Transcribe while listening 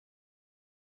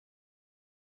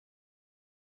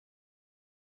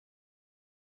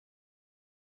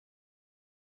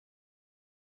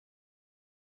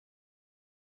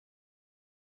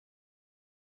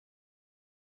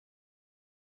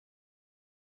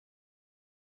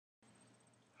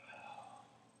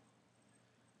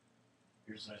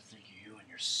Here's what I think of you and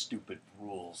your stupid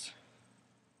rules.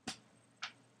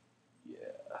 Yeah,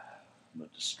 I'm gonna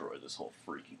destroy this whole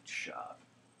freaking shop.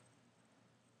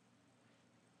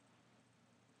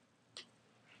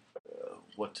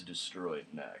 What to destroy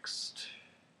next?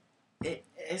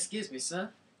 Excuse me,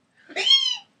 sir.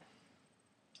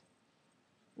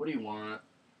 What do you want?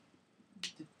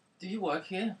 Do you work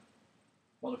here?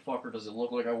 Motherfucker, does it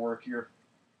look like I work here?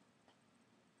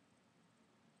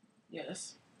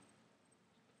 Yes.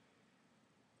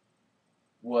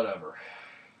 Whatever.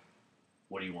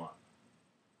 What do you want?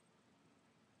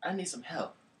 I need some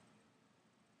help.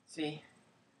 See,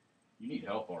 You need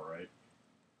help, alright.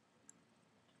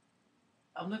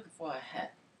 I'm looking for a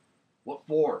hat. What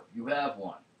for? You have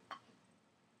one.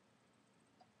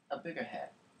 A bigger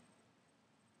hat.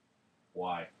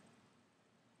 Why?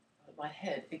 My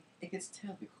head, it gets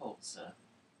terribly cold, sir.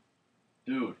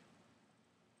 Dude,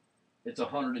 it's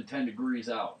 110 degrees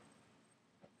out.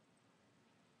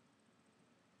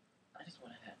 I just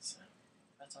want a hat, sir.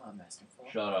 That's all I'm asking for.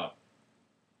 Shut up.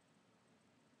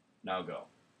 Now go.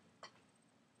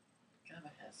 Can I have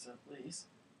a hat, sir, please?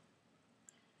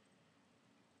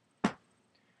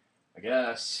 I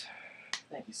guess.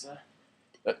 Thank you, sir.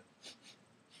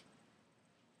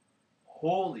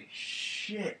 Holy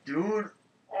shit, dude.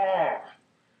 Oh,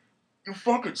 you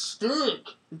fucking stink.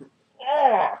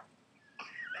 Oh.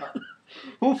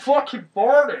 Who fucking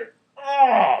farted?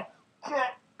 Oh.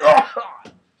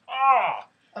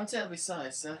 I'm terribly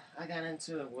sorry, sir. I got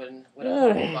into it when I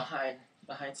was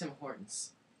behind Tim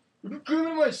Hortons. You came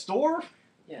in my store?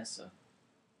 Yes, sir.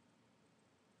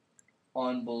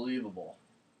 Unbelievable.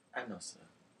 I know, sir.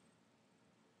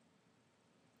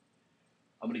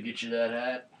 I'm gonna get you that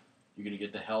hat. You're gonna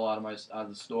get the hell out of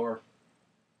the store,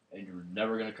 and you're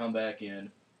never gonna come back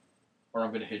in, or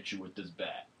I'm gonna hit you with this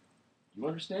bat. You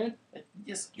understand?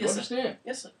 Yes. You understand? Sir.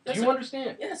 Yes, sir. Do you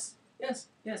understand? Yes.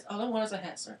 All I want is a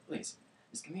hat, sir. Please,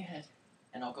 just give me a hat,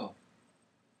 and I'll go.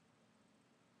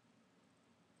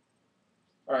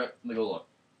 All right, let me go look.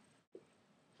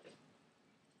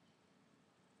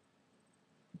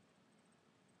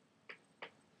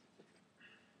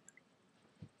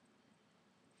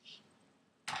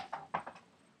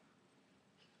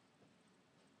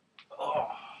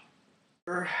 Oh,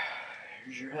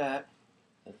 here's your hat.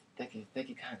 Thank you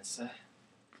kindly, sir.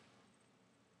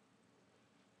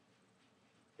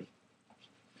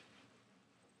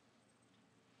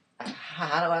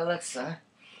 How do I look, sir?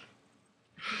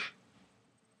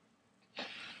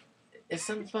 Is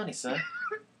something funny, sir?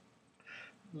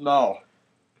 No,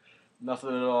 nothing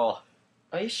at all.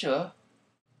 Are you sure?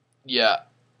 Yeah,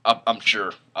 I'm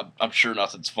sure. I'm sure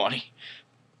nothing's funny.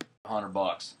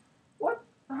 $100. What?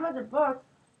 $100?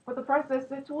 But the price says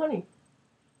 $620.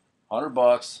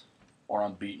 $100, or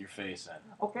I'm beating your face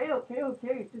in. Okay.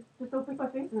 Just don't put my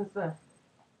face in, sir.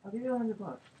 I'll give you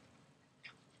 $100.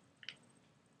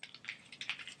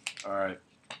 All right,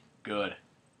 good.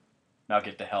 Now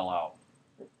get the hell out.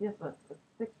 Yes, sir.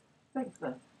 Thanks,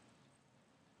 sir.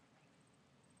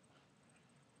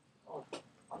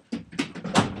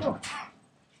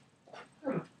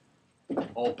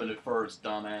 Open it first,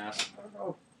 dumbass.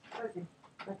 Oh, thank you.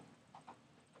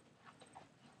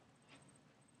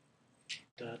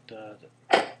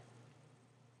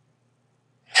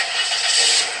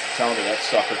 Tell me that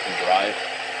sucker can drive.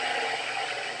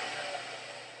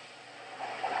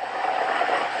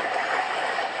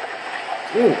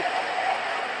 Ooh.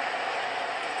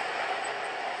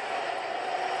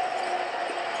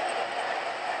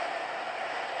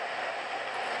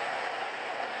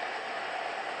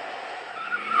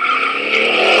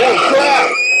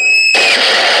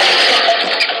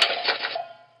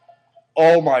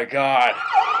 Oh my God.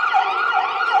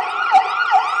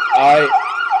 I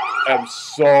am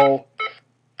so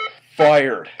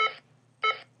fired.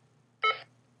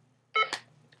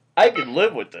 I can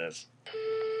live with this.